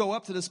we go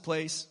up to this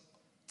place.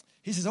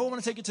 He says, I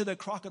want to take you to the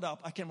crocodile.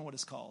 I can't remember what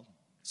it's called.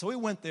 So we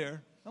went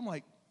there. I'm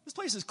like, this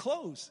place is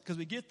closed. Because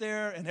we get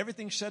there and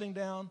everything's shutting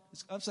down.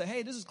 I'm saying,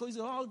 hey, this is closed. He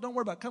said, oh, don't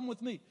worry about it. Come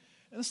with me.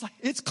 And it's like,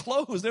 it's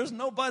closed. There's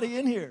nobody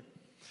in here.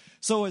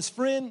 So his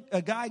friend,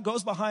 a guy,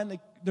 goes behind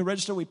the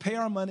register. We pay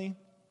our money.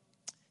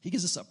 He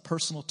gives us a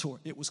personal tour.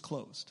 It was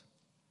closed.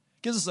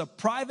 Gives us a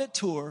private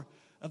tour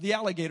of the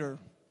alligator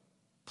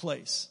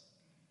place.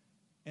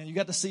 And you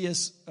got to see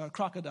his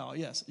crocodile,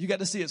 yes. You got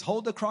to see us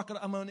hold the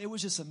crocodile. I mean, it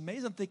was just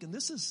amazing. I'm thinking,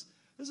 this is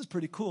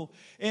pretty cool.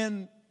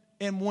 And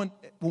when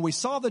we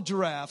saw the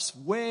giraffes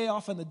way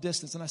off in the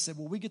distance, and I said,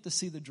 well, we get to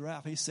see the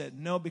giraffe. He said,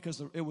 no,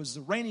 because it was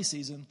the rainy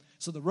season,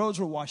 so the roads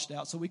were washed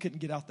out, so we couldn't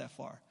get out that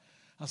far.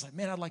 I was like,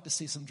 man, I'd like to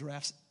see some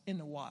giraffes in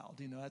the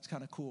wild. You know, that's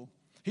kind of cool.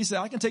 He said,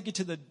 I can take you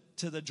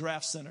to the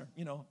giraffe center,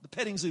 you know, the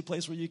petting zoo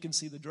place where you can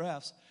see the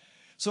giraffes.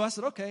 So I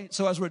said, okay.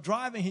 So as we're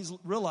driving, he's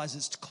realized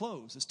it's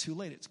closed. It's too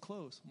late. It's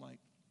closed. I'm like,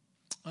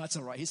 oh, that's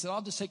all right. He said,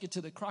 I'll just take you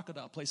to the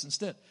crocodile place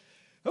instead.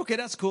 Okay,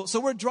 that's cool. So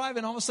we're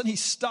driving. All of a sudden, he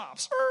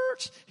stops.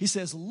 He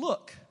says,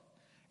 look.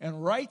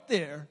 And right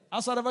there,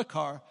 outside of our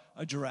car,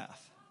 a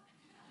giraffe.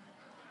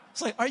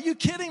 It's like, are you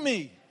kidding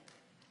me?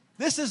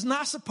 This is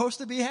not supposed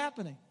to be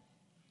happening.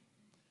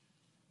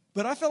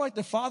 But I feel like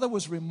the Father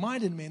was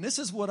reminding me, and this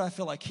is what I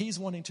feel like he's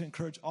wanting to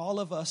encourage all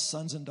of us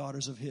sons and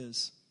daughters of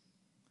his.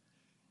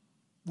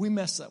 We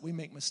mess up. We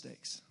make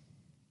mistakes.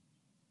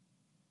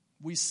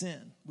 We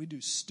sin. We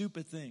do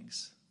stupid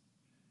things.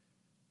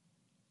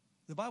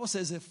 The Bible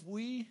says if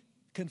we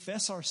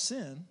confess our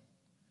sin,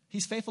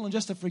 he's faithful and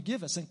just to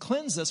forgive us and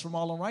cleanse us from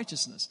all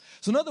unrighteousness.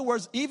 So in other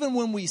words, even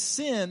when we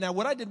sin, now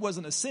what I did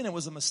wasn't a sin, it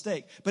was a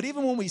mistake. But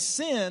even when we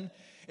sin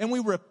and we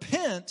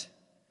repent,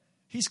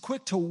 he's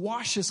quick to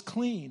wash us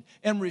clean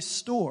and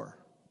restore.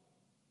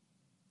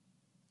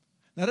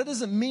 Now, that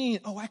doesn't mean,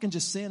 oh, I can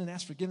just sin and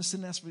ask forgiveness, sin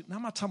and ask forgiveness. No,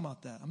 I'm not talking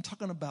about that. I'm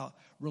talking about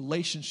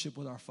relationship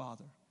with our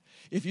Father.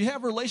 If you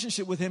have a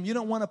relationship with him, you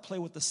don't want to play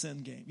with the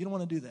sin game. You don't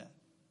want to do that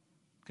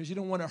because you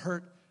don't want to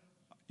hurt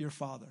your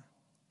Father.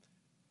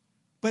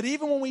 But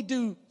even when we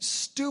do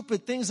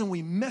stupid things and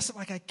we mess up,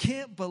 like, I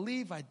can't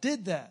believe I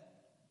did that.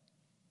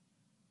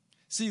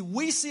 See,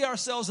 we see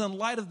ourselves in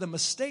light of the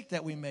mistake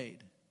that we made.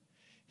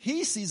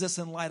 He sees us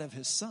in light of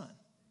his Son.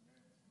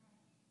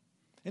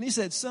 And he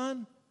said,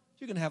 son,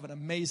 you're going to have an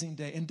amazing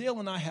day. And Dale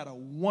and I had a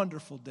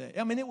wonderful day.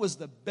 I mean, it was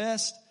the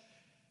best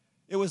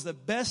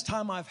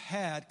time I've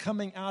had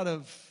coming out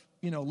of,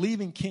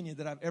 leaving Kenya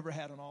that I've ever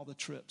had on all the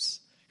trips.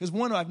 Because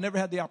one, I've never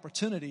had the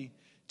opportunity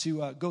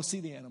to go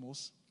see the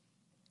animals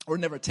or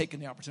never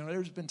taken the opportunity.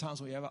 There's been times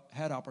when we have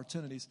had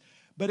opportunities.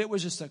 But it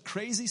was just a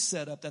crazy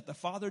setup that the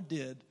Father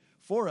did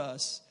for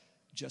us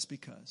just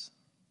because.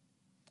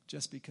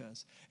 Just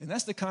because. And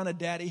that's the kind of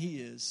daddy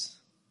he is.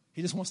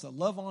 He just wants to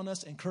love on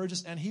us, encourage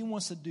us, and he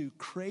wants to do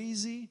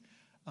crazy,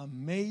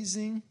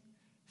 amazing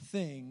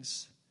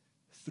things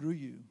through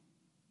you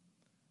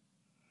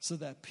so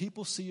that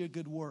people see your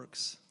good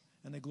works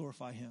and they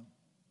glorify him.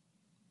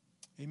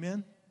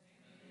 Amen?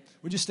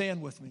 Would you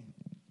stand with me?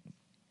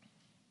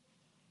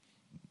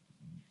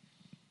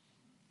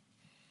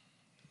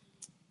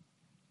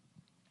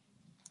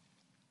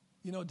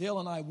 Dale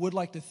and I would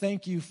like to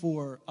thank you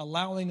for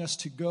allowing us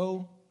to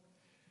go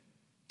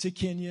to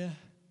Kenya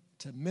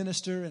to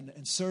minister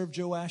and serve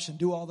Joash and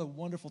do all the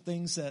wonderful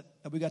things that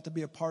we got to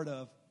be a part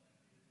of.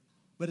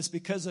 But it's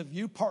because of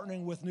you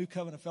partnering with New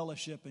Covenant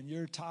Fellowship and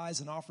your tithes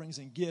and offerings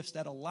and gifts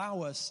that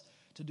allow us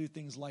to do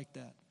things like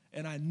that.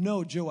 And I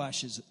know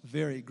Joash is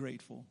very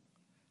grateful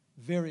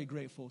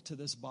to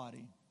this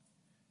body.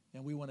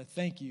 And we want to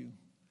thank you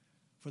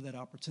for that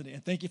opportunity.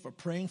 And thank you for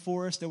praying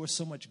for us. There was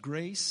so much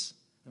grace.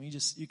 I mean,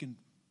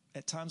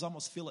 at times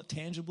almost feel it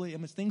tangibly. I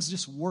mean, things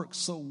just work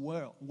so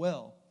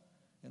well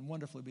and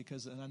wonderfully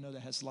and I know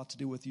that has a lot to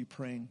do with you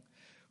praying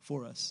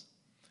for us.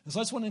 And so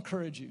I just want to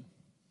encourage you.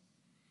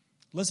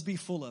 Let's be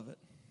full of it.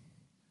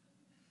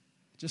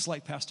 Just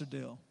like Pastor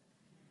Dale.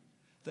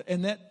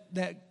 And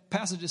that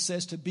passage, it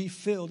says to be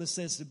filled, it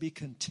says to be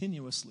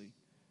continuously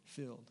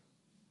filled.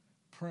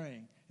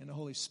 Praying in the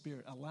Holy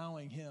Spirit,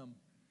 allowing Him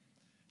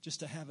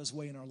just to have His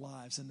way in our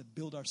lives and to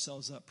build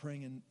ourselves up,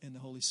 praying in the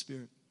Holy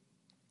Spirit.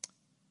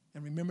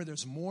 And remember,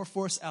 there's more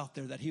for us out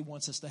there that He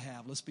wants us to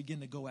have. Let's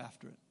begin to go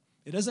after it.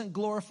 It doesn't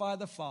glorify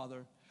the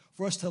Father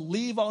for us to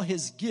leave all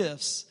His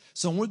gifts,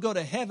 so when we go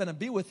to heaven and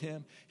be with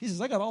Him, He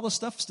says, I got all the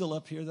stuff still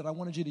up here that I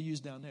wanted you to use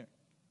down there.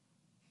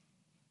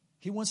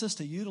 He wants us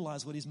to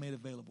utilize what He's made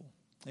available.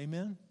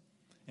 Amen?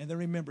 And then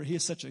remember, He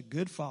is such a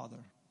good Father,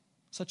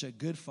 such a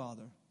good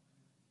Father.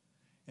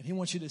 And He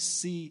wants you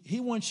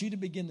to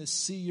begin to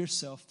see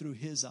yourself through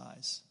His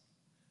eyes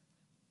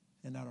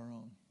and not our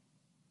own.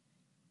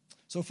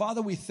 So,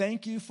 Father, we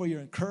thank You for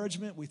Your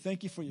encouragement. We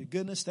thank You for Your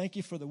goodness. Thank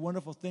You for the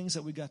wonderful things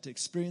that we got to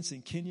experience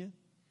in Kenya.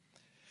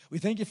 We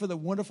thank You for the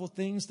wonderful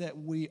things that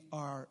we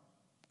are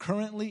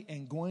currently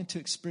and going to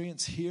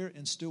experience here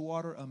in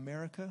Stillwater,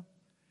 America.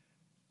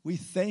 We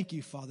thank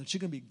You, Father, that You're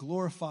going to be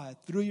glorified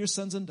through Your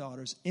sons and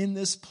daughters in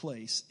this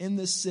place, in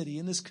this city,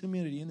 in this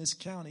community, in this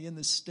county, in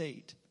this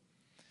state.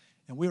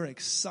 And we are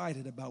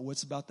excited about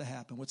what's about to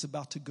happen, what's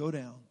about to go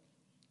down,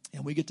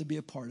 and we get to be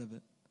a part of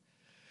it.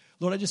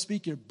 Lord, I just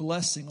speak Your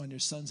blessing on Your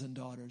sons and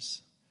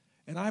daughters.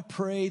 And I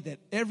pray that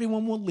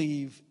everyone will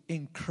leave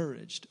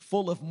encouraged,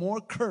 full of more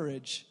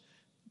courage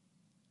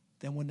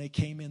than when they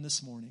came in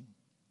this morning.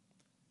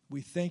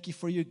 We thank You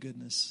for Your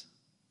goodness.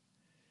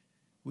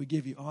 We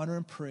give You honor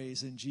and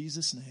praise in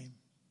Jesus' name.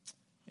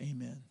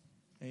 Amen.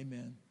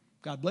 Amen.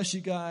 God bless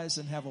you guys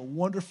and have a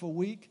wonderful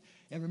week.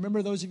 And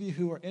remember, those of you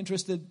who are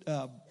interested,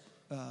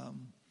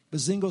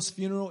 Bazingo's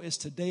funeral is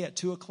today at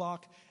 2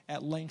 o'clock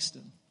at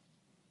Langston.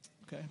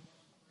 Okay?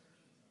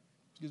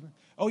 Excuse me.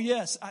 Oh,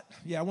 yes.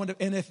 I wonder.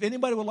 And if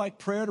anybody would like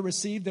prayer to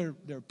receive their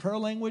prayer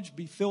language,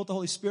 be filled with the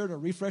Holy Spirit or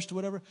refreshed or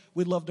whatever,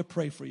 we'd love to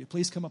pray for you.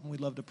 Please come up and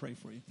we'd love to pray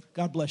for you.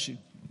 God bless you.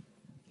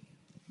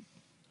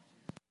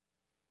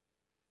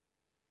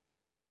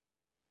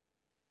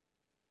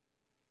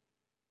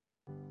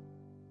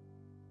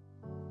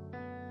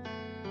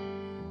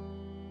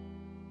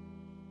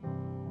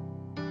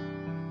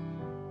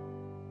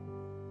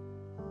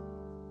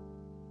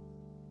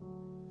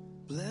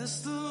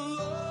 Bless the Lord,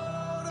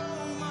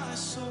 oh my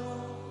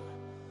soul,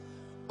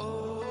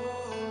 oh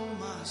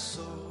my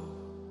soul,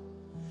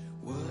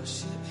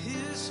 worship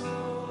His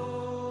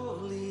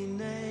holy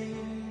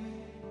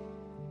name,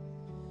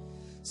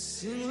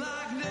 sing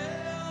like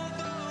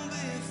never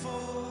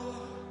before,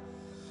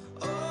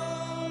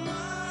 oh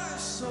my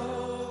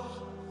soul,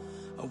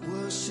 I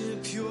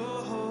worship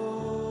Your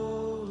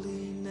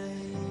holy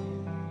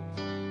name.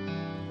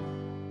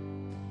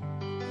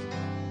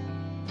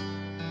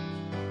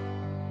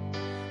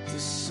 The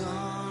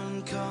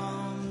sun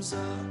comes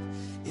up,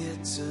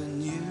 it's a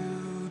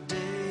new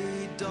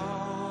day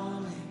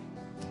dawning.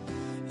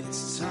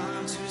 It's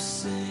time to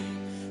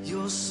sing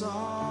Your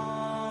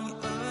song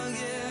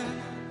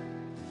again.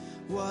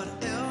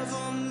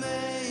 Whatever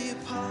may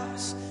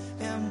pass